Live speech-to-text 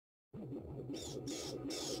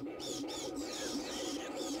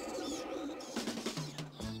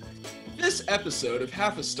This episode of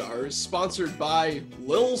Half a Star is sponsored by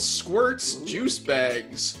Lil Squirt's Juice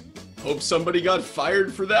Bags. Hope somebody got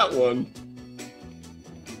fired for that one.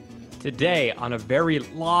 Today, on a very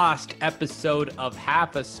lost episode of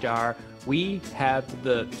Half a Star, we have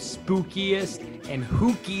the spookiest and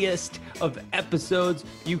hookiest of episodes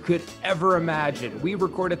you could ever imagine. We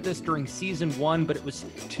recorded this during season 1, but it was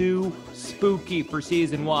too spooky for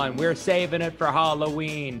season 1. We're saving it for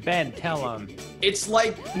Halloween. Ben, tell them. It's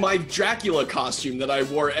like my Dracula costume that I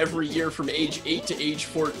wore every year from age 8 to age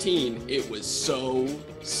 14. It was so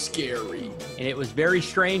scary. And it was very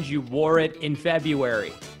strange you wore it in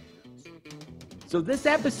February. So this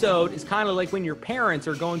episode is kind of like when your parents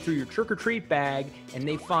are going through your trick-or-treat bag and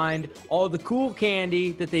they find all the cool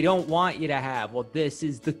candy that they don't want you to have. Well, this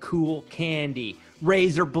is the cool candy.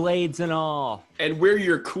 Razor blades and all. And we're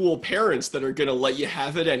your cool parents that are gonna let you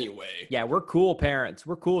have it anyway. Yeah, we're cool parents.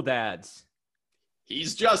 We're cool dads.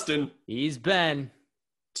 He's Justin. He's Ben.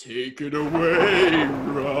 Take it away,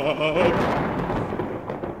 Rob.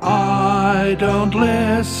 I don't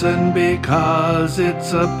listen because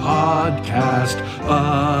it's a podcast,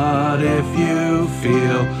 but if you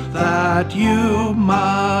feel that you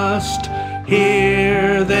must,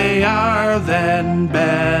 here they are then,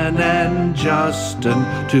 Ben and Justin.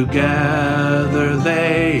 Together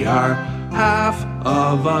they are half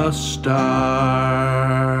of a star.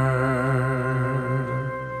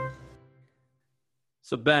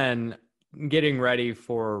 So Ben, getting ready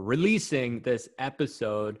for releasing this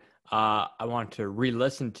episode, I want to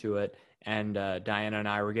re-listen to it, and Diana and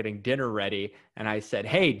I were getting dinner ready, and I said,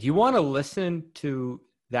 hey, do you want to listen to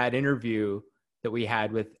that interview that we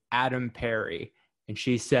had with Adam Perry? And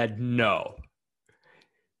she said no,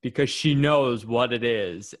 because she knows what it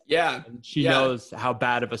is. Yeah. And she knows how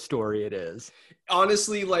bad of a story it is.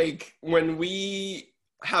 Honestly, like, when we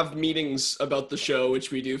have meetings about the show,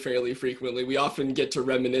 which we do fairly frequently, we often get to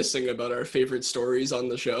reminiscing about our favorite stories on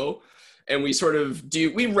the show, and we sort of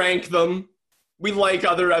we rank them. We like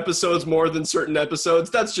other episodes more than certain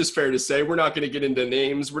episodes. That's just fair to say. We're not going to get into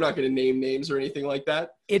names. We're not going to name names or anything like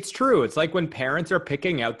that. It's true. It's like when parents are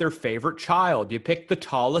picking out their favorite child. You pick the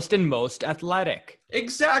tallest and most athletic.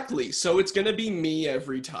 Exactly. So it's going to be me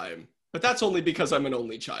every time, but that's only because I'm an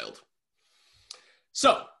only child.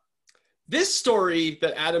 So this story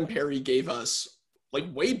that Adam Perry gave us, like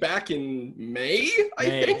way back in May, I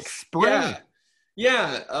think. Spring.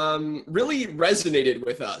 Really resonated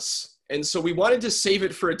with us. And so we wanted to save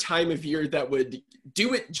it for a time of year that would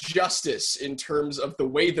do it justice in terms of the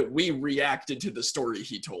way that we reacted to the story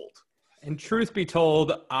he told. And truth be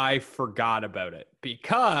told, I forgot about it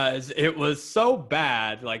because it was so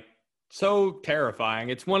bad, like so terrifying.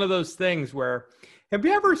 It's one of those things where, have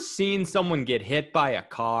you ever seen someone get hit by a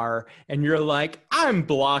car and you're like, I'm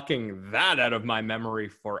blocking that out of my memory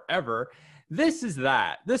forever? This is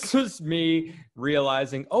that. This was me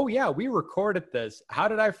realizing, oh yeah, we recorded this. How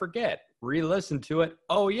did I forget? Re-listen to it.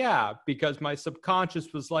 Oh yeah, because my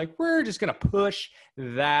subconscious was like, we're just going to push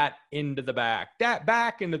that into the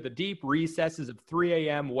back into the deep recesses of 3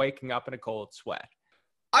 a.m. waking up in a cold sweat.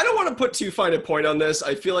 I don't want to put too fine a point on this.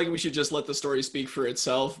 I feel like we should just let the story speak for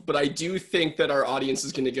itself, but I do think that our audience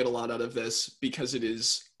is going to get a lot out of this because it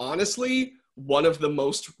is honestly one of the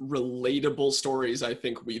most relatable stories I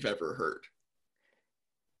think we've ever heard.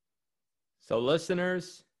 So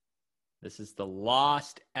listeners, this is the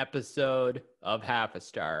lost episode of Half a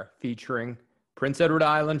Star featuring Prince Edward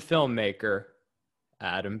Island filmmaker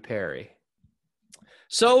Adam Perry.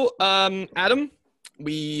 So, Adam,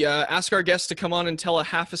 we ask our guests to come on and tell a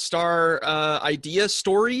half a star idea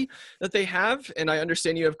story that they have, and I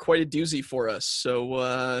understand you have quite a doozy for us.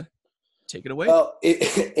 So, take it away. Well,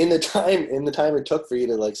 in the time it took for you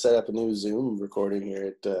to like set up a new Zoom recording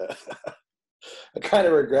here, I kind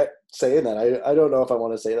of regret saying that. I don't know if I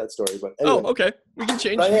want to say that story, but anyway. Oh, okay, we can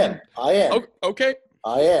change. I am. Oh, okay.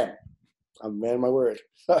 I am. I'm a man of my word.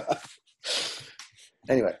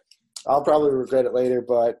 Anyway. I'll probably regret it later,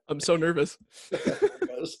 but I'm so nervous.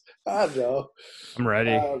 I don't know. I'm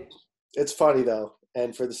ready. It's funny though,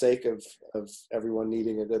 and for the sake of everyone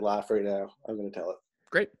needing a good laugh right now, I'm going to tell it.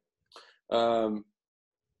 Great.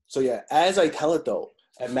 So yeah, as I tell it though,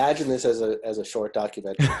 imagine this as a short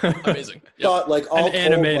documentary. Amazing. Yep. But like all an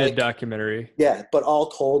animated documentary. Yeah, but all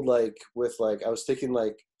told like with like I was thinking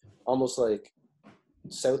like almost like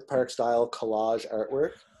South Park style collage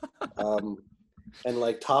artwork. And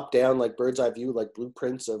like top down, like bird's eye view, like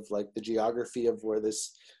blueprints of like the geography of where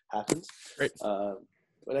this happens. Great.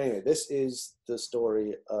 But anyway, this is the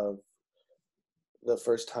story of the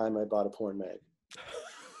first time I bought a porn mag.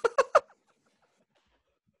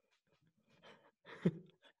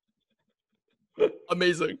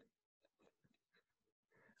 Amazing.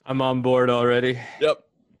 I'm on board already. Yep.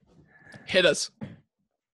 Hit us.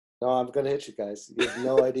 No, I'm going to hit you guys. You have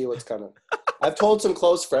no idea what's coming. I've told some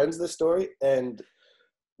close friends this story, and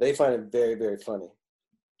they find it very, very funny.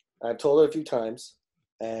 I've told it a few times,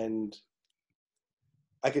 and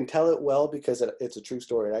I can tell it well because it's a true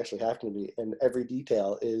story. It actually happened to me, and every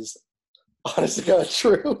detail is honest to God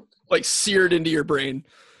true. Like seared into your brain.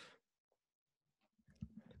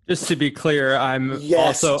 Just to be clear, I'm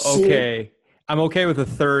Yes, also see? okay. I'm okay with a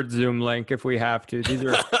third Zoom link if we have to. These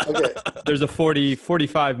are Okay. there's a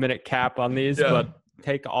 45 minute cap on these, Yeah. but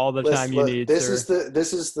take all the time you need. This sir. is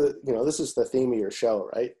the theme of your show,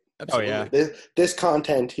 right? Absolutely. Oh, yeah. This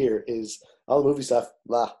content here is all the movie stuff.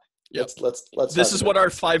 Blah. Yep. Let's. This talk is about what it. our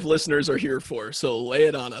 5 listeners are here for. So lay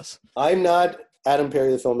it on us. I'm not Adam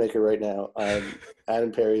Perry, the filmmaker, right now. I'm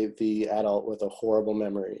Adam Perry, the adult with a horrible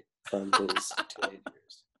memory from his teenage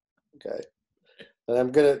years. Okay.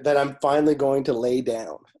 And I'm finally going to lay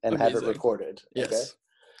down and have it Amazing. recorded. Yes. Okay?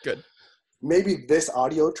 Good. Maybe this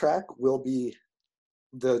audio track will be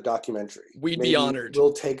the documentary. We'd be Maybe honored.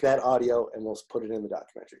 We'll take that audio and we'll put it in the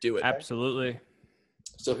documentary. Do it. Absolutely.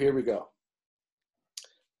 So here we go.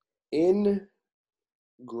 In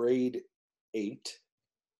grade 8,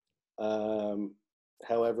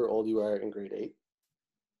 however old you are in grade 8,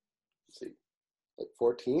 let's see, like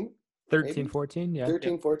 14? 13, Maybe? 14, yeah.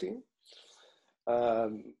 13, 14?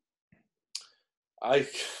 I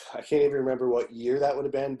can't even remember what year that would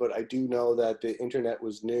have been, but I do know that the internet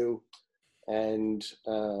was new, and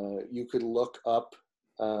you could look up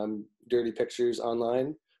dirty pictures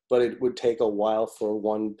online, but it would take a while for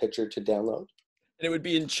one picture to download. And it would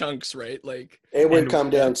be in chunks, right? Like It would And-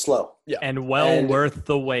 come down slow. And well And- worth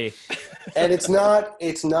the wait. And it's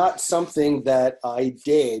not something that I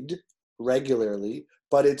did regularly,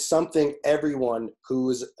 but it's something everyone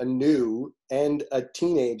who is a new and a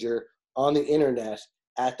teenager on the internet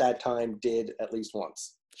at that time did at least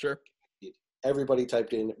once. Sure. Everybody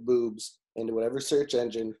typed in boobs into whatever search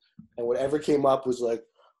engine, and whatever came up was like,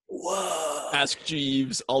 whoa. Ask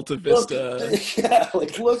Jeeves, Alta Look Vista. at, yeah,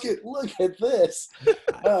 like look at this.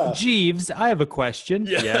 Jeeves, I have a question.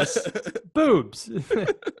 Yeah. Yes. Boobs.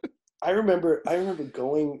 I remember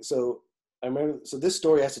going. So this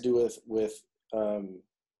story has to do with.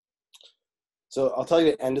 So I'll tell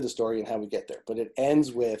you the end of the story and how we get there, but it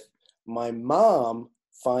ends with my mom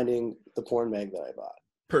finding the porn mag that I bought.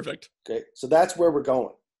 Perfect. Okay, so that's where we're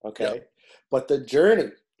going. Okay, Yep. but the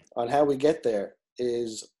journey on how we get there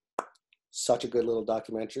is such a good little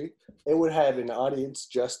documentary. It would have an audience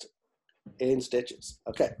just in stitches.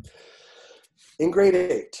 Okay, in grade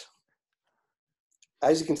 8.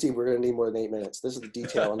 As you can see, we're going to need more than 8 minutes. This is the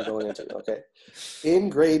detail I'm going into. Okay, in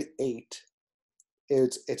grade 8,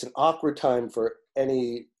 it's an awkward time for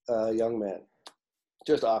any young man.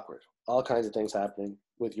 Just awkward. All kinds of things happening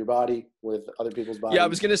with your body, with other people's bodies. Yeah, I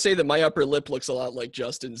was going to say that my upper lip looks a lot like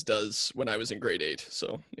Justin's does when I was in grade 8.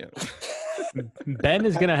 So, yeah. Ben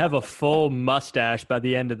is going to have a full mustache by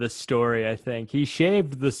the end of the story, I think. He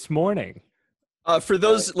shaved this morning. For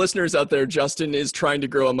those listeners out there, Justin is trying to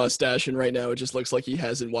grow a mustache, and right now it just looks like he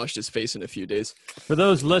hasn't washed his face in a few days. For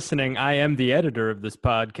those listening, I am the editor of this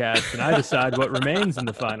podcast, and I decide what remains in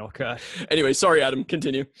the final cut. Anyway, sorry, Adam.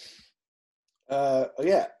 Continue.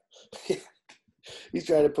 Yeah. He's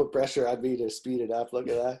trying to put pressure on me to speed it up. Look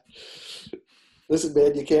at that. Listen,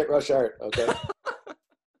 man, you can't rush art, okay?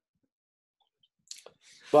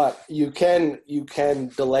 But you can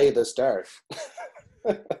delay the start.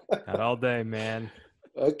 Not all day, man.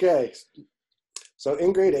 Okay. So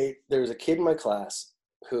in grade 8, there was a kid in my class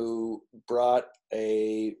who brought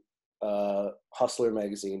a Hustler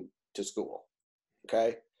magazine to school.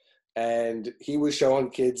 Okay. And he was showing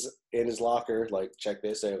kids in his locker, like, check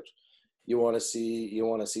this out. You want to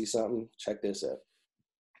see something? Check this out.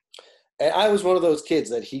 And I was one of those kids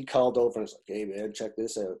that he called over and was like, hey man, check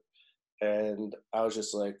this out. And I was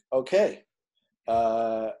just like, okay.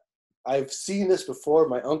 I've seen this before.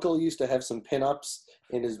 My uncle used to have some pinups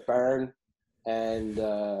in his barn, and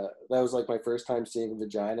that was like my first time seeing a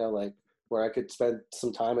vagina, like where I could spend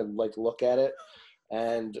some time and like look at it.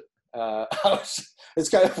 And it's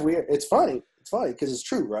kind of weird. It's funny because it's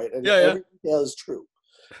true, right? And every detail is true.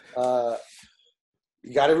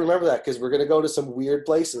 You got to remember that because we're gonna go to some weird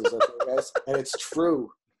places, okay, guys? And it's true.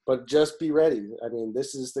 But just be ready. I mean,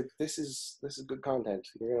 this is good content.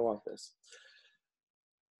 You're gonna want this.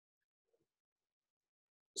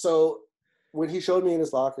 So when he showed me in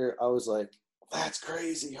his locker, I was like, that's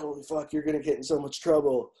crazy. Holy fuck, you're going to get in so much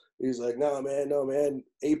trouble. He's like, no, man.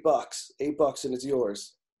 $8 and it's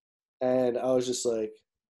yours. And I was just like,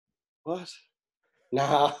 what?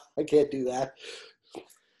 Nah, I can't do that.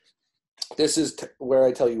 this is where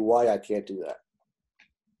I tell you why I can't do that.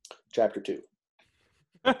 Chapter 2.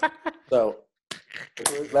 So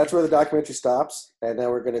that's where the documentary stops, and then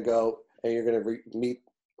we're going to go, and you're going to meet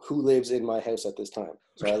who lives in my house at this time.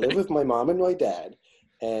 So I live with my mom and my dad,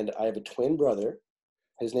 and I have a twin brother.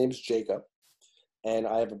 His name's Jacob, and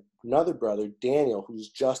I have another brother, Daniel, who's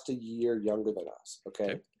just a year younger than us,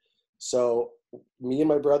 okay? So me and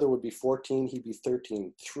my brother would be 14, he'd be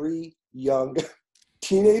 13. 3 young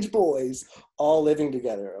teenage boys all living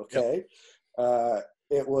together, okay?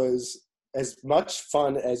 It was as much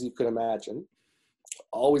fun as you could imagine.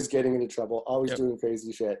 Always getting into trouble, always doing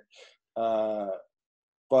crazy shit.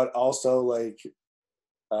 But also, like,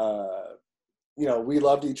 you know, we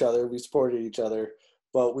loved each other, we supported each other,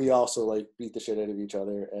 but we also, like, beat the shit out of each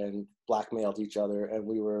other and blackmailed each other, and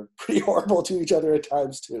we were pretty horrible to each other at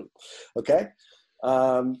times too, okay?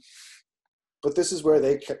 But this is where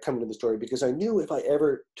they kept coming to the story, because I knew if I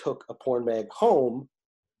ever took a porn mag home,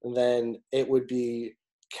 then it would be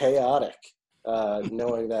chaotic,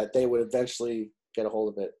 knowing that they would eventually get a hold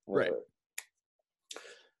of it. Right.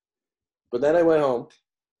 But then I went home,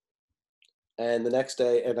 and the next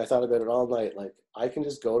day, and I thought about it all night, like, I can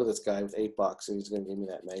just go to this guy with $8 and he's going to give me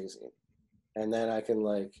that magazine. And then I can,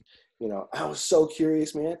 like, you know, I was so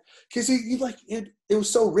curious, man. Because it was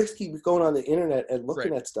so risky going on the internet and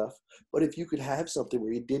looking at stuff. But if you could have something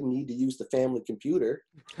where you didn't need to use the family computer,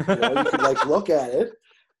 you know, you could, like, look at it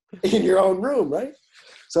in your own room, right?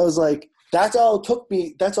 So I was like, that's all it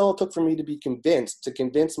took for me to be convinced, to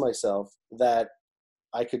convince myself that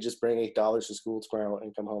I could just bring $8 to school tomorrow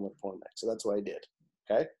and come home with a porn mag. So that's what I did,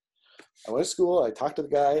 okay? I went to school, I talked to the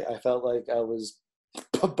guy, I felt like I was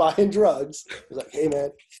buying drugs. I was like, hey,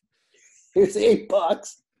 man, here's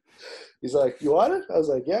 $8. He's like, you want it? I was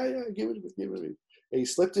like, yeah, give it to me. And he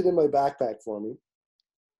slipped it in my backpack for me.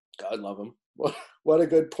 God love him. What a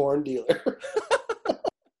good porn dealer.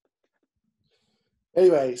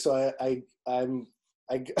 Anyway, so I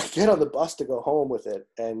get on the bus to go home with it,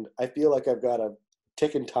 and I feel like I've got a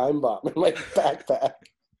ticking time bomb in my backpack.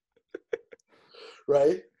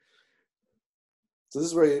 Right? So this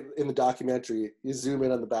is where in the documentary, you zoom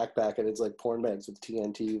in on the backpack, and it's like porn mags with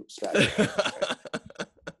TNT strapped.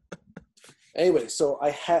 Anyway, so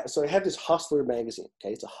I have this Hustler magazine.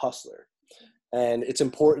 Okay, it's a Hustler, and it's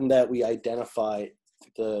important that we identify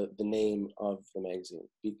the name of the magazine,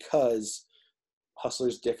 because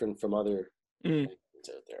Hustler's different from other magazines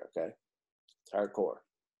out there. Okay, it's hardcore,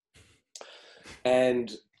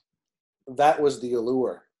 and that was the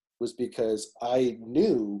allure. Was because I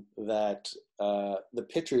knew that the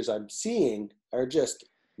pictures I'm seeing are just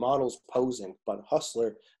models posing, but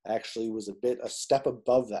Hustler actually was a step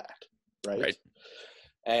above that, right?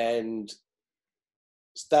 And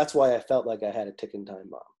that's why I felt like I had a ticking time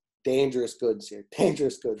bomb. Dangerous goods here,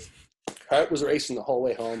 dangerous goods. Heart was racing the whole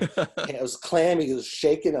way home. I was clammy, it was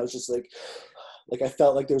shaking. I was just like I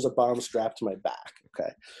felt like there was a bomb strapped to my back,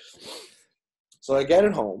 okay? So I get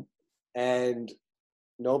it home, and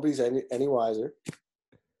nobody's any wiser.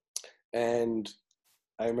 And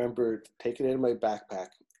I remember taking it in my backpack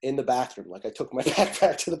in the bathroom. Like, I took my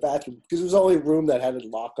backpack to the bathroom because it was the only room that had a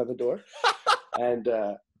lock on the door. And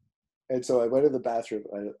so I went in the bathroom.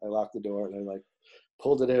 I locked the door, and I, like,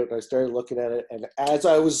 pulled it out, and I started looking at it. And as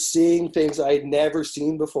I was seeing things I had never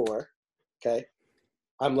seen before, okay,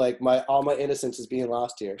 I'm like, all my innocence is being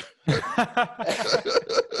lost here.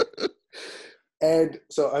 And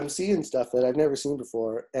so I'm seeing stuff that I've never seen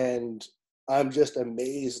before, and I'm just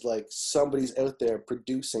amazed, like, somebody's out there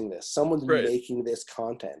producing this. Someone's making this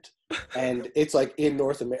content. And it's, like, in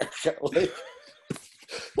North America.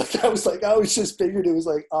 Like I was just figured it was,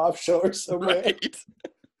 like, offshore somewhere. Right.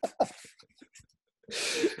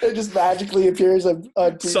 It just magically appears on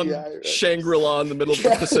PBI. Some Shangri-La in the middle of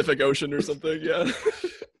the Pacific Ocean or something, yeah.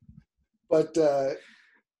 But,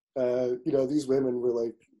 you know, these women were,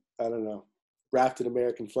 like, I don't know, wrapped in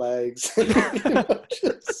American flags. You know,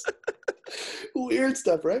 just weird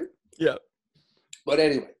stuff, right? Yeah. But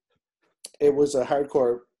anyway, it was a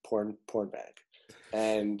hardcore porn bag,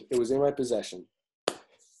 and it was in my possession.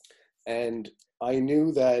 And I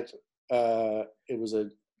knew that it was a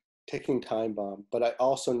ticking time bomb, but I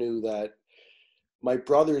also knew that my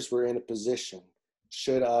brothers were in a position,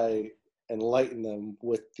 should I enlighten them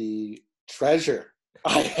with the treasure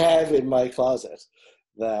I have in my closet,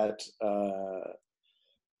 that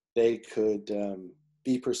they could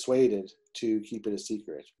be persuaded to keep it a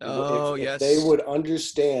secret. If they would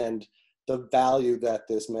understand the value that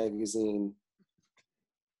this magazine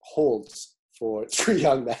holds for 3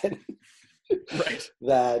 young men, right?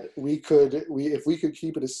 That if we could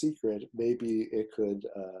keep it a secret, maybe it could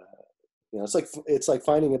it's like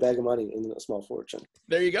finding a bag of money in a small fortune.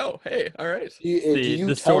 There you go. Hey, all right. Do you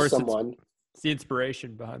the tell source, someone? It's the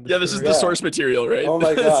inspiration behind the Yeah, this is story. the Yeah. source material, right? Oh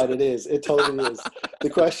my God, it is. It totally is. The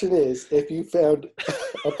question is, if you found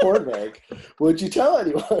a porn bag, would you tell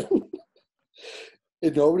anyone?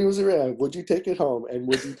 If nobody was around, would you take it home and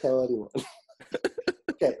would you tell anyone?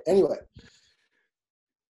 Okay, anyway.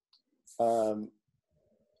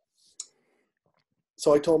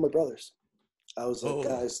 So I told my brothers. I was like,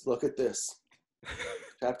 guys, look at this.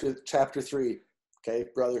 Chapter 3, okay,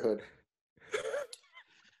 brotherhood.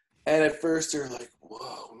 And at first they're like,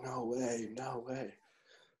 whoa, no way.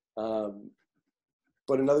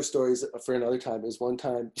 But another story is for another time is one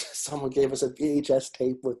time someone gave us a VHS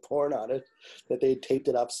tape with porn on it that they had taped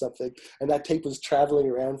it off something. And that tape was traveling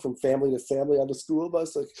around from family to family on the school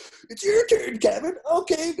bus. Like, it's your turn, Kevin.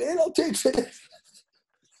 Okay, man, I'll take it.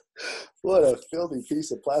 What a filthy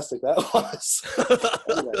piece of plastic that was.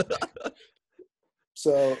 Anyway.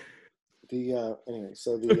 So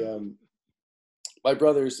my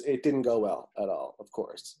brothers, it didn't go well at all, of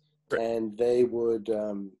course. Right. And they would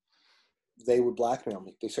blackmail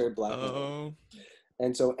me. They started blackmailing me.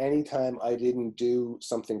 And so anytime I didn't do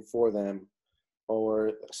something for them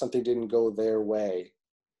or something didn't go their way,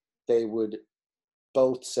 they would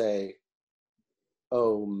both say,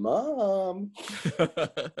 "Oh, Mom,"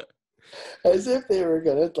 as if they were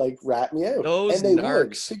gonna like rat me out. Those and they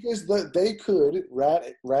narcs. would, because they could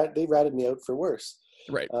they ratted me out for worse.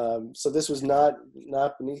 Right. So this was not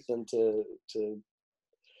beneath them to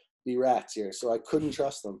be rats here. So I couldn't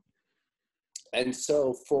trust them. And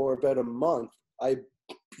so for about a month, I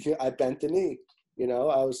bent the knee. You know,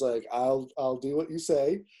 I was like, I'll do what you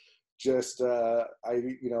say. Just I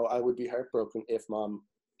would be heartbroken if Mom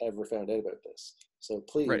ever found out about this. So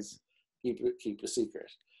please keep it a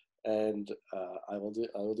secret. And I will do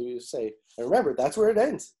what you say. And remember, that's where it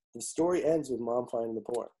ends. The story ends with Mom finding the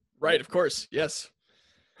porn. Right, of course. Yes.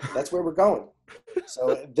 That's where we're going.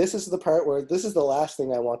 So this is the part where this is the last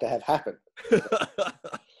thing I want to have happen.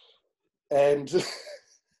 And it's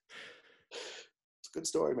a good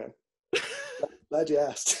story, man. Glad you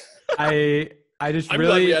asked. I just I'm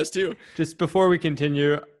really, glad we asked too. just before we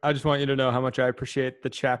continue, I just want you to know how much I appreciate the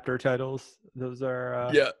chapter titles. Those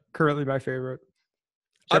are currently my favorite.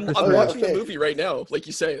 I'm Chapter watching 3. the movie right now, like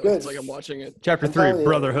you say. Like, it's like I'm watching it. Chapter I'm 3, telling you.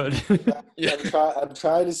 Brotherhood. Yeah. I'm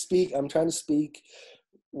trying to speak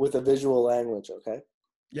with a visual language, okay?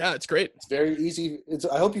 Yeah, it's great. It's very easy.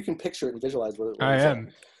 I hope you can picture it and visualize what I I'm saying. am.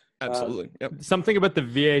 Absolutely. Yep. Something about the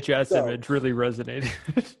VHS So- image really resonated.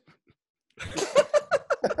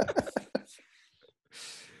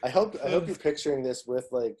 I hope you're picturing this with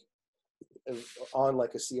like on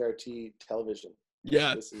like a CRT television.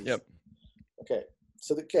 Yeah. This is, Yep. Okay.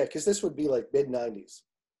 So because this would be like mid-90s.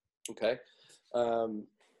 Okay.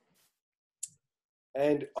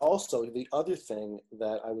 And also the other thing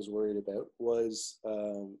that I was worried about was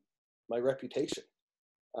my reputation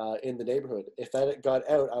in the neighborhood. If that got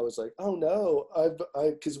out, I was like, oh no,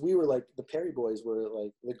 because we were like, the Perry Boys were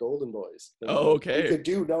like the golden boys. You know? Oh, okay. We could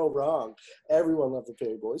do no wrong. Everyone loved the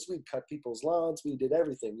Perry Boys. We'd cut people's lawns. We did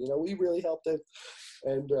everything. You know, we really helped out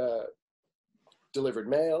and delivered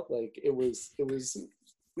mail. Like it was,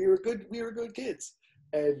 we were good kids.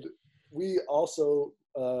 And we also,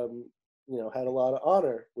 had a lot of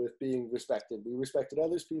honor with being respected. We respected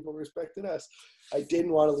others, people respected us. I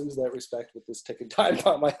didn't want to lose that respect with this ticking time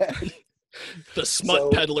on my head. The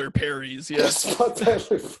smut peddler Perrys. The Yes. smut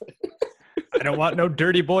peddler. I don't want no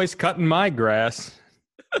dirty boys cutting my grass.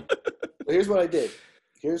 But here's what I did.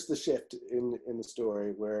 Here's the shift in the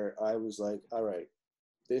story where I was like, all right,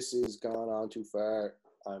 this has gone on too far.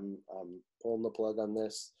 I'm pulling the plug on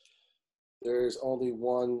this. There's only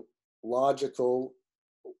one logical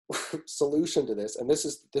solution to this, and this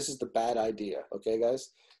is the bad idea. Okay,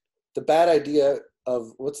 guys, the bad idea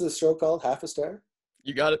of what's this show called? Half a Star.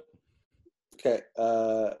 You got it. Okay,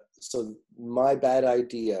 so my bad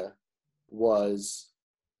idea was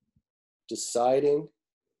deciding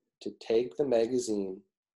to take the magazine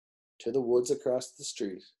to the woods across the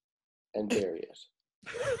street and bury it.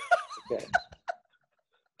 Okay,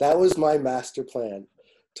 that was my master plan,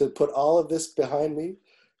 to put all of this behind me,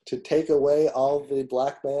 to take away all the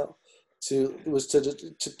blackmail, to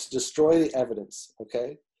destroy the evidence.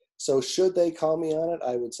 Okay, so should they call me on it,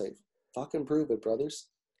 I would say, fucking prove it, brothers.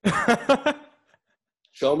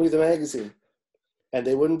 Show me the magazine. And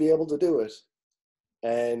they wouldn't be able to do it.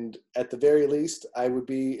 And at the very least, I would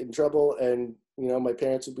be in trouble, and my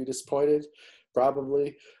parents would be disappointed,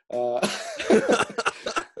 probably.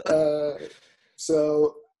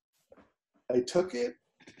 So I took it,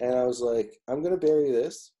 and I was like, I'm going to bury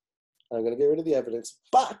this. I'm going to get rid of the evidence,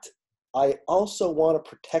 but I also want to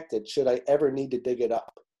protect it should I ever need to dig it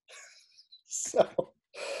up. So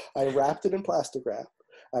I wrapped it in plastic wrap.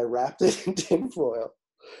 I wrapped it in tin foil.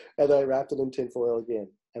 And I wrapped it in tin foil again.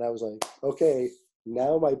 And I was like, okay,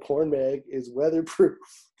 now my porn mag is weatherproof.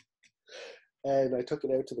 And I took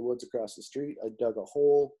it out to the woods across the street. I dug a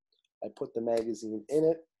hole. I put the magazine in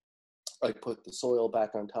it. I put the soil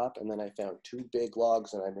back on top. And then I found 2 big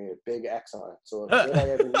logs and I made a big X on it. So if I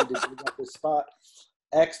ever need to dig up this spot,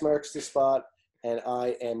 X marks the spot. And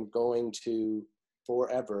I am going to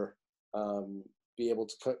forever be able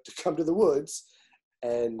to come to the woods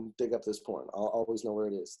and dig up this porn. I'll always know where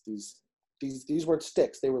it is. These weren't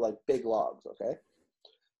sticks. They were like big logs, okay?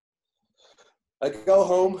 I go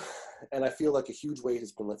home, and I feel like a huge weight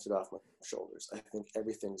has been lifted off my shoulders. I think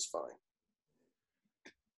everything's fine.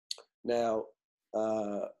 Now,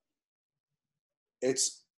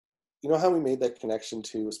 it's, you know how we made that connection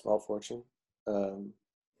to A Small Fortune?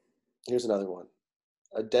 Here's another one.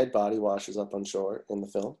 A dead body washes up on shore in the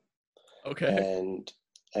film. Okay.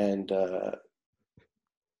 And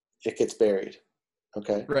it gets buried.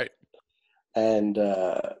 Okay. Right. And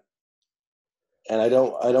I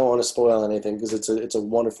don't want to spoil anything because it's a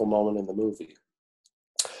wonderful moment in the movie.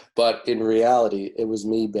 But in reality, it was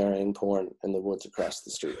me burying porn in the woods across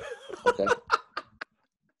the street. Okay.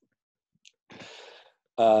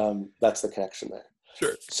 That's the connection there.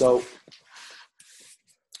 Sure. So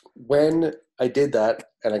when I did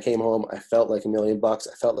that and I came home, I felt like $1,000,000.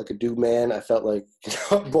 I felt like a dude man. I felt like, you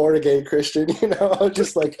know, born again Christian. You know, I was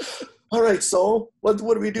just like, all right, soul, what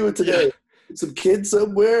are we doing today? Yeah. Some kids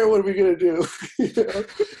somewhere? What are we gonna do? You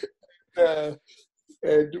know?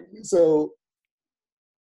 And so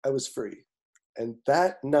I was free. And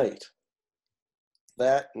that night,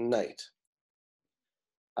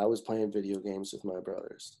 I was playing video games with my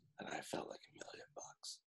brothers, and I felt like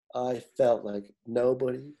 $1,000,000. I felt like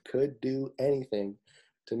nobody could do anything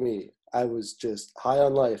to me. I was just high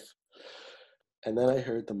on life. And then I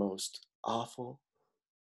heard the most awful,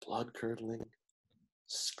 blood-curdling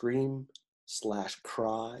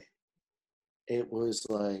scream/cry. It was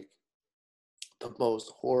like the most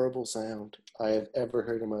horrible sound I have ever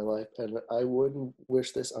heard in my life. And I wouldn't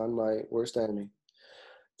wish this on my worst enemy.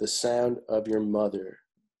 The sound of your mother,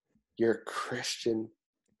 your Christian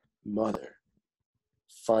mother,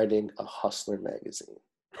 finding a Hustler magazine.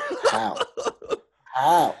 How?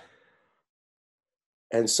 How?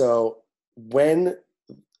 And so when,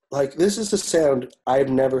 like, this is a sound I've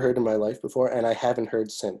never heard in my life before, and I haven't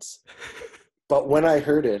heard since. But when I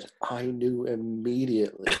heard it, I knew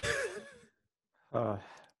immediately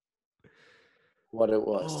what it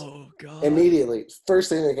was. Oh, God. Immediately. First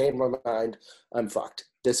thing that came to my mind, I'm fucked.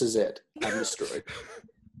 This is it. I'm destroyed.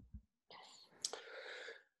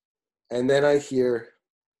 And then I hear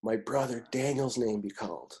my brother Daniel's name be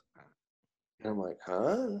called. And I'm like,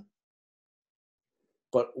 huh?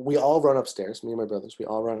 But we all run upstairs, me and my brothers, we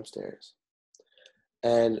all run upstairs.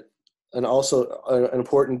 And also an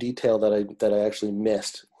important detail that I actually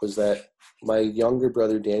missed was that my younger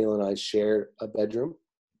brother Daniel and I share a bedroom.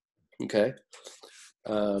 Okay.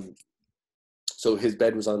 So his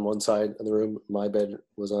bed was on one side of the room, my bed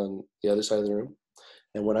was on the other side of the room.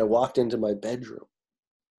 And when I walked into my bedroom,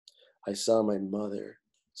 I saw my mother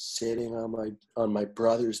sitting on my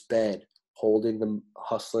brother's bed, holding the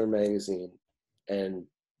Hustler magazine and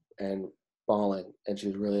bawling, and she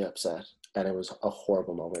was really upset. And it was a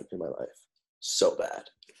horrible moment in my life. So bad.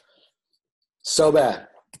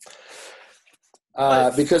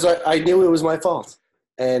 Because I knew it was my fault.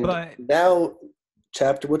 And now,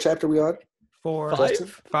 what chapter are we on? 4. Justin?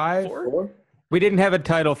 5. 4? We didn't have a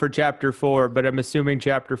title for chapter 4, but I'm assuming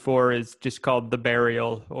chapter 4 is just called The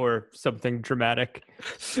Burial or something dramatic.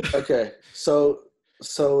 Okay. So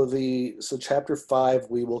chapter 5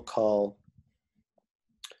 we will call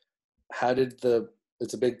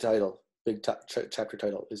it's a big title. Chapter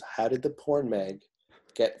title is How Did the Porn Mag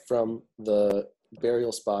Get from the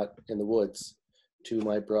Burial Spot in the Woods to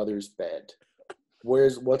My Brother's Bed?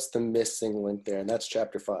 What's the missing link there? And that's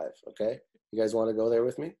chapter 5. Okay, you guys want to go there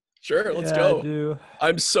with me? Sure, let's go. I do.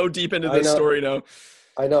 I'm so deep into this story now.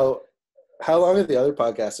 I know. How long are the other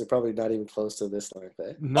podcasts? They're probably not even close to this length,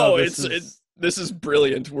 eh? No, this is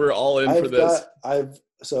brilliant. We're all in for this. I've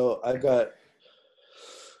got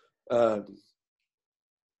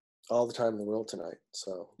all the time in the world tonight.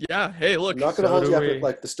 So yeah, hey, look. I'm not going to hold you up.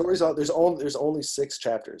 Like the story's all, there's only 6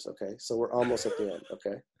 chapters. Okay, so we're almost at the end.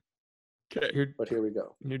 Okay. Okay. But here we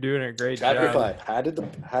go. You're doing a great Chapter job. 5. How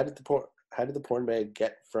did the porn mag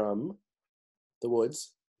get from the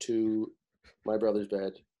woods to my brother's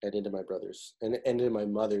bed and into my brother's and into my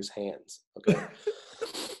mother's hands? Okay.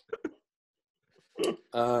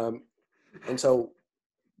 And so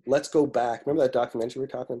let's go back. Remember that documentary we were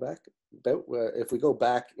talking about? If we go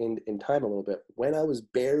back in time a little bit, when I was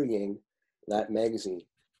burying that magazine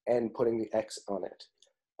and putting the X on it.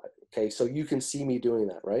 Okay, so you can see me doing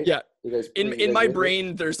that, right? Yeah. You guys, In my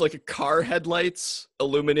brain, there's like a car headlights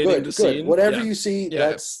illuminating the scene. Whatever you see,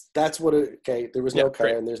 that's what it, okay, there was no car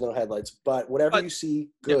great. And there's no headlights, but whatever you see,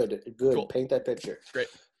 good. Cool. Paint that picture. Great.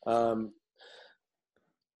 I'm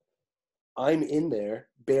in there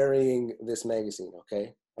burying this magazine,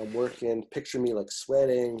 okay? I'm working, picture me like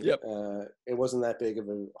sweating. Yep. It wasn't that big of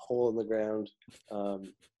a hole in the ground.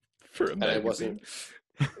 For a magazine.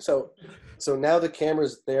 So now the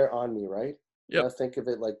camera's there on me, right? Yep. Now think of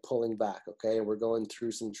it like pulling back, okay? And we're going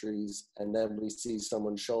through some trees, and then we see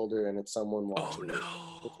someone's shoulder, and it's someone watching.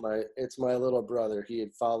 Oh no! It's my little brother. He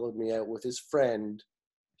had followed me out with his friend.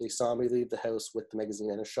 They saw me leave the house with the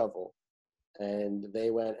magazine and a shovel, and they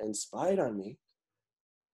went and spied on me,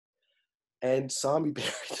 and saw me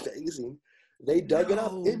bury the magazine. They dug it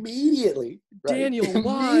up immediately. Right? Daniel,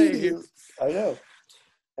 why? I know.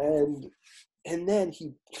 And then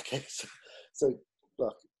he, so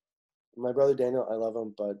look, my brother Daniel, I love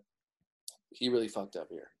him, but he really fucked up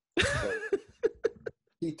here. So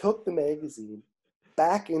he took the magazine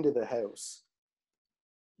back into the house.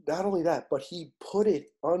 Not only that, but he put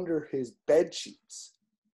it under his bed sheets.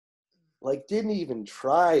 Like, didn't even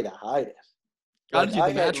try to hide it. Gotta do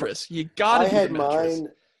the mattress. You gotta do the mattress.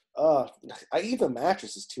 I even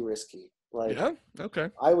mattress is too risky. Like, yeah, okay.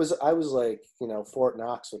 I was like, Fort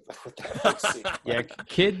Knox with that. Yeah,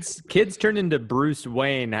 kids turn into Bruce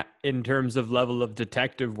Wayne in terms of level of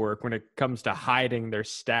detective work when it comes to hiding their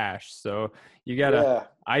stash. So you gotta.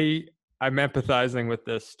 Yeah. I'm empathizing with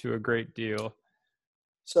this to a great deal.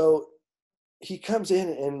 So he comes in,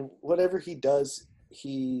 and whatever he does,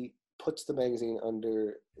 he puts the magazine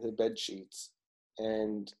under the bed sheets,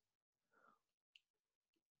 and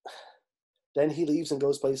then he leaves and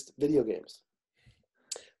goes plays video games.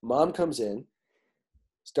 Mom comes in,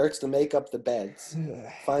 starts to make up the beds,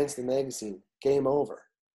 finds the magazine. Game over.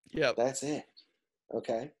 Yeah, that's it.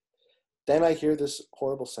 Okay. Then I hear this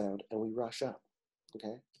horrible sound, and we rush up.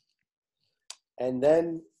 Okay. And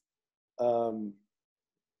then,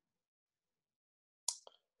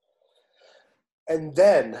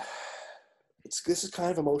 this is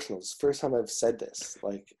kind of emotional. It's the first time I've said this.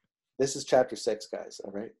 Like, this is chapter 6, guys.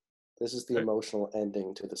 All right. This is the emotional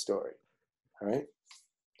ending to the story. All right.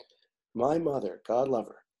 My mother, God love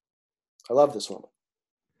her. I love this woman.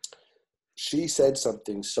 She said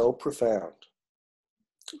something so profound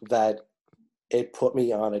that it put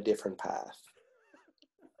me on a different path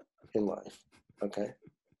in life. Okay.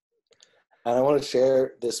 And I want to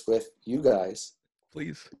share this with you guys.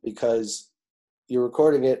 Please. Because you're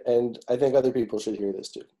recording it, and I think other people should hear this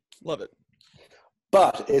too. Love it.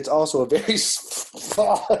 But it's also a very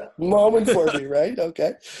moment for me, right?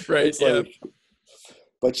 Okay. Right. It's like,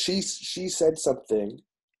 but she said something.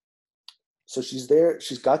 So she's there.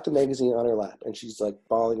 She's got the magazine on her lap, and she's like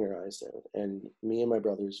bawling her eyes out. And me and my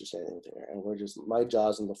brothers are standing there, and we're just, my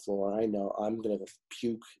jaw's on the floor. I know I'm gonna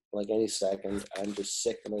puke like any second. I'm just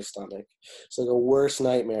sick in my stomach. It's like a worst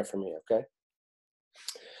nightmare for me. Okay.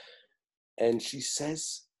 And she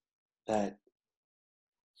says that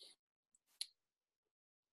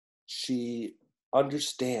she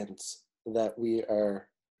understands that we are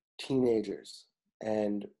teenagers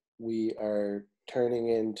and we are turning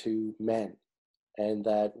into men, and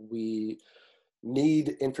that we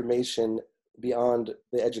need information beyond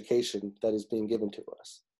the education that is being given to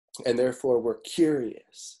us. And therefore we're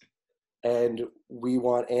curious and we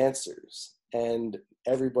want answers, and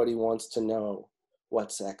everybody wants to know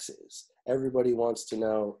what sex is. Everybody wants to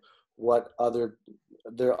know what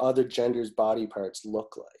their other gender's body parts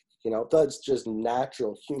look like. That's just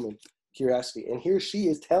natural human curiosity. And here she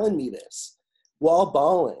is telling me this while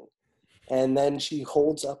bawling. And then she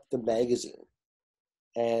holds up the magazine,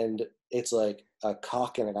 and it's like a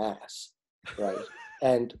cock and an ass, right?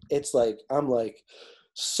 And it's like, I'm like,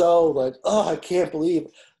 so like, oh, I can't believe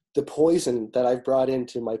the poison that I've brought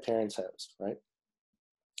into my parents' house, right?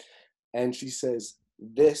 And she says,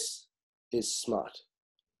 this is smut.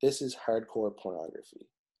 This is hardcore pornography.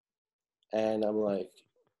 And I'm like,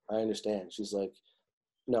 I understand. She's like,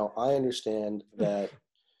 no, I understand that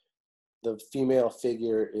the female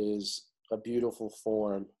figure is a beautiful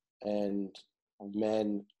form and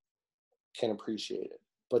men can appreciate it,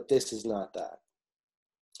 but this is not that.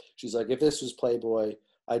 She's like, if this was Playboy,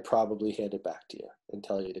 I'd probably hand it back to you and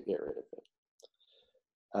tell you to get rid of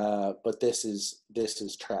it. But this is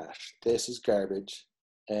trash. This is garbage,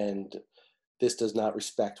 and this does not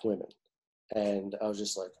respect women. And I was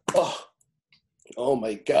just like, oh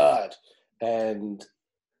my God. And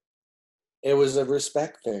it was a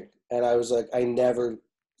respect thing. And I was like,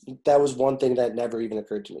 that was one thing that never even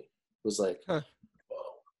occurred to me. It was like,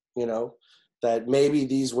 you know, that maybe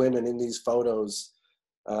these women in these photos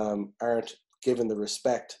aren't given the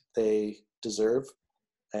respect they deserve.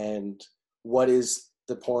 And what is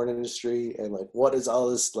the porn industry and like what is all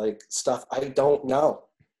this like stuff? I don't know.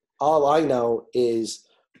 All I know is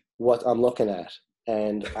what I'm looking at,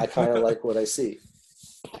 and I kind of like what I see.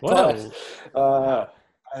 Wow.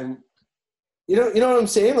 I'm, you know what I'm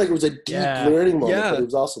saying? Like it was a deep learning moment, but it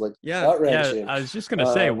was also like gut-wrenching. I was just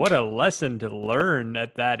gonna say, what a lesson to learn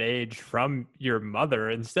at that age from your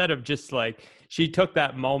mother. Instead of just like she took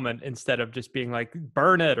that moment, instead of just being like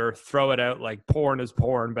burn it or throw it out like porn is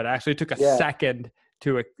porn, but actually took a second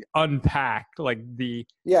to unpack like the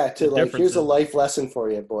like here's a life lesson for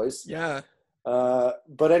you, boys. Yeah.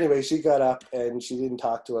 But anyway, she got up and she didn't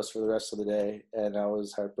talk to us for the rest of the day, and I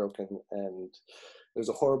was heartbroken, and it was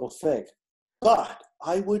a horrible thing. But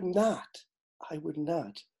I would not.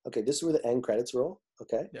 Okay, this is where the end credits roll.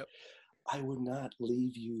 Okay. Yep. I would not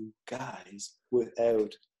leave you guys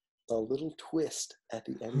without a little twist at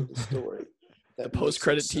the end of the story. The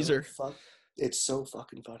post-credit teaser. It's so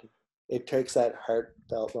fucking funny. It takes that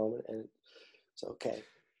heartfelt moment, and it's okay.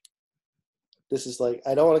 This is like,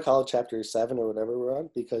 I don't want to call it chapter 7 or whatever we're on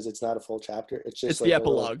because it's not a full chapter. It's just it's like the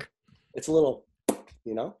epilogue. It's a little,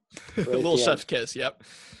 you know, right a little chef's kiss. Yep.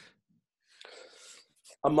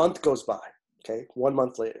 A month goes by. Okay, 1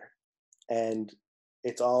 month later, and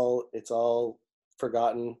it's all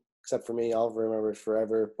forgotten except for me. I'll remember it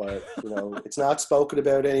forever. But you know, it's not spoken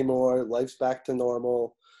about anymore. Life's back to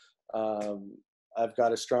normal. I've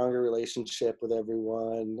got a stronger relationship with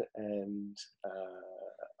everyone, and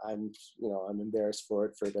I'm embarrassed for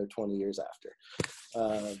it for about 20 years after.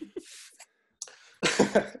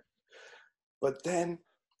 But then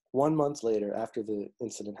 1 month later, after the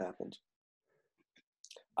incident happened,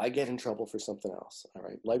 I get in trouble for something else. All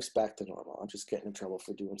right, life's back to normal. I'm just getting in trouble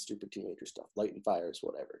for doing stupid teenager stuff, lighting fires,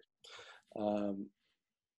 whatever.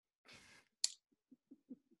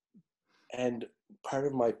 And part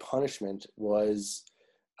of my punishment was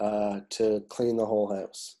to clean the whole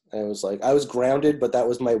house. And it was like, I was grounded, but that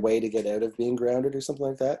was my way to get out of being grounded or something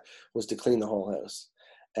like that, was to clean the whole house.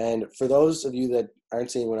 And for those of you that aren't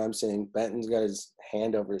seeing what I'm saying, Benton's got his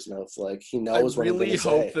hand over his mouth. Like he knows what I'm going to say.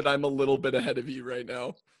 I really hope that I'm a little bit ahead of you right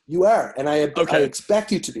now. You are. And I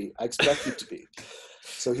expect you to be. I expect you to be.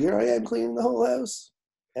 So here I am cleaning the whole house.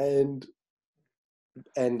 And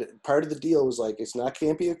part of the deal was like,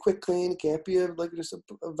 can't be a quick clean. It can't be just a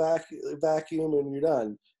vacuum and you're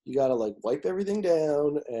done. You got to like wipe everything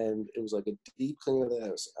down. And it was like a deep clean of the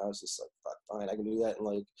house. I was just like, fuck, fine. I can do that in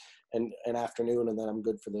like an afternoon, and then I'm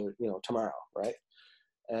good for the, tomorrow. Right.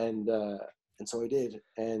 And so I did.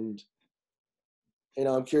 And,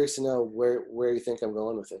 I'm curious to know where you think I'm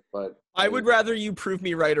going with it, but I would rather you prove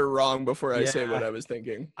me right or wrong before I say what I was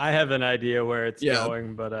thinking. I have an idea where it's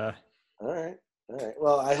going, but all right.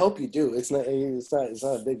 Well, I hope you do. It's not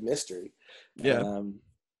a big mystery. Yeah.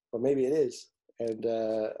 But maybe it is. And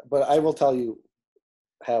but I will tell you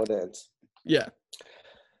how it ends. Yeah.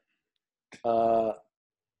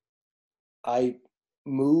 I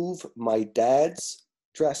move my dad's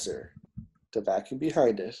dresser to vacuum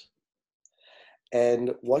behind it.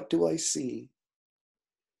 And what do I see?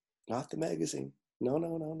 Not the magazine.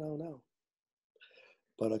 No.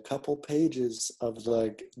 But a couple pages of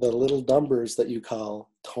like the little numbers that you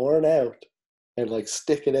call torn out and like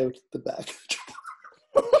sticking out the back.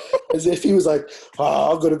 As if he was like,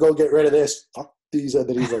 I'm going to go get rid of this. Fuck these. And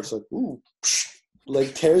then he's like, ooh,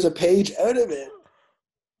 like tears a page out of it.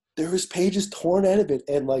 There was pages torn out of it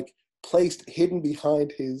and like placed hidden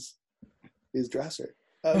behind his dresser.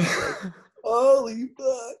 I was like, holy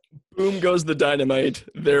fuck. Boom goes the dynamite.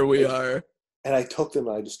 There we are. And I took them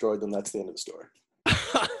and I destroyed them. That's the end of the story.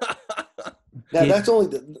 Now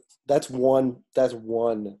that's one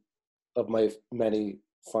of my many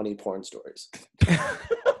funny porn stories.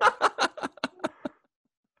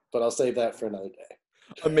 But I'll save that for another day.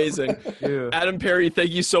 Amazing. Yeah. Adam Perry,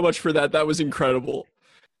 thank you so much for that. That was incredible.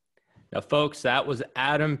 Now, folks, that was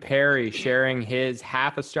Adam Perry sharing his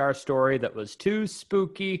half-a-star story that was too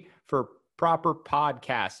spooky for proper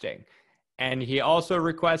podcasting. And he also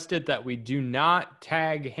requested that we do not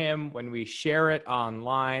tag him when we share it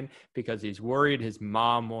online because he's worried his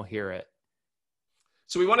mom will hear it.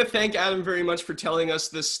 So we want to thank Adam very much for telling us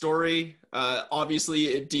this story. Obviously,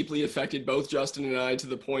 it deeply affected both Justin and I to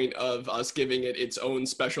the point of us giving it its own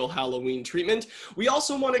special Halloween treatment. We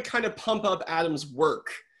also want to kind of pump up Adam's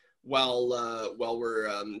work while we're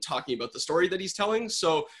talking about the story that he's telling.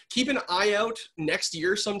 So keep an eye out next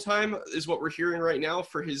year sometime is what we're hearing right now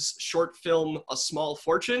for his short film, A Small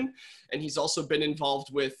Fortune. And he's also been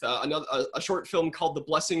involved with a short film called The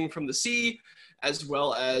Blessing from the Sea, as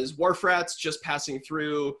well as Wharf Rats, Just Passing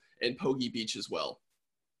Through, and Pogie Beach as well.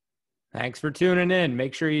 Thanks for tuning in.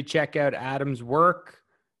 Make sure you check out Adam's work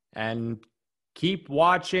and keep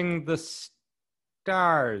watching the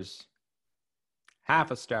stars.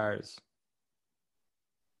 Half a stars.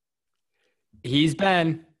 He's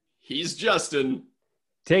Ben. He's Justin.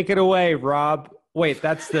 Take it away, Rob. Wait,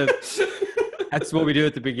 that's what we do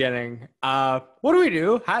at the beginning. What do we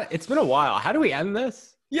do? It's been a while. How do we end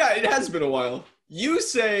this? Yeah, it has been a while. You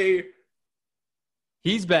say...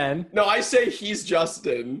 He's Ben. No, I say he's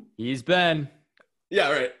Justin. He's Ben.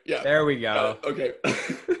 Yeah, right. Yeah. There we go. Okay.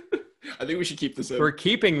 I think we should keep this in. We're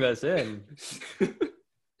keeping this in.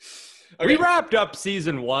 Okay. We wrapped up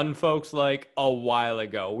season 1, folks, like a while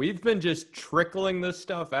ago. We've been just trickling this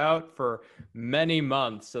stuff out for many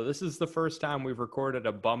months. So this is the first time we've recorded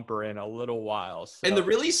a bumper in a little while. So. And the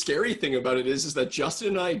really scary thing about it is that Justin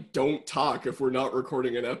and I don't talk if we're not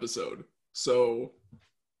recording an episode. So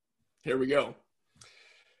here we go.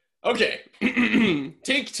 Okay.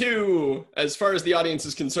 Take 2, as far as the audience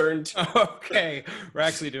is concerned. Okay. We're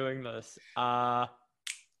actually doing this.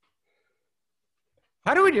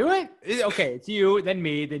 How do we do it? Okay, it's you, then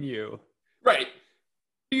me, then you. Right.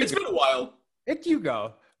 It's been a while. It's you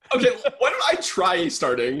go. Okay, why don't I try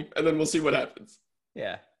starting, and then we'll see what happens.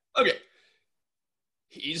 Yeah. Okay.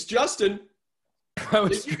 He's Justin. I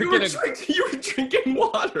was You were drinking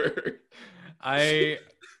water. This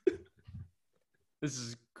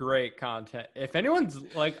is great content. If anyone's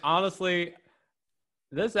like, honestly,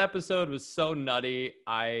 this episode was so nutty.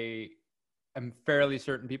 I'm fairly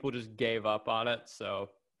certain people just gave up on it, so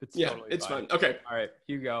it's totally it's fine. fun. Okay. All right,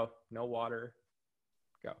 you go. No water.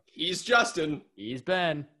 Go. He's Justin. He's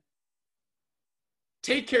Ben.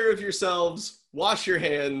 Take care of yourselves. Wash your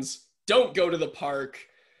hands. Don't go to the park.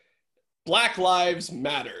 Black Lives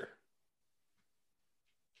Matter.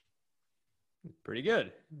 Pretty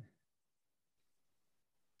good.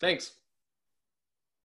 Thanks.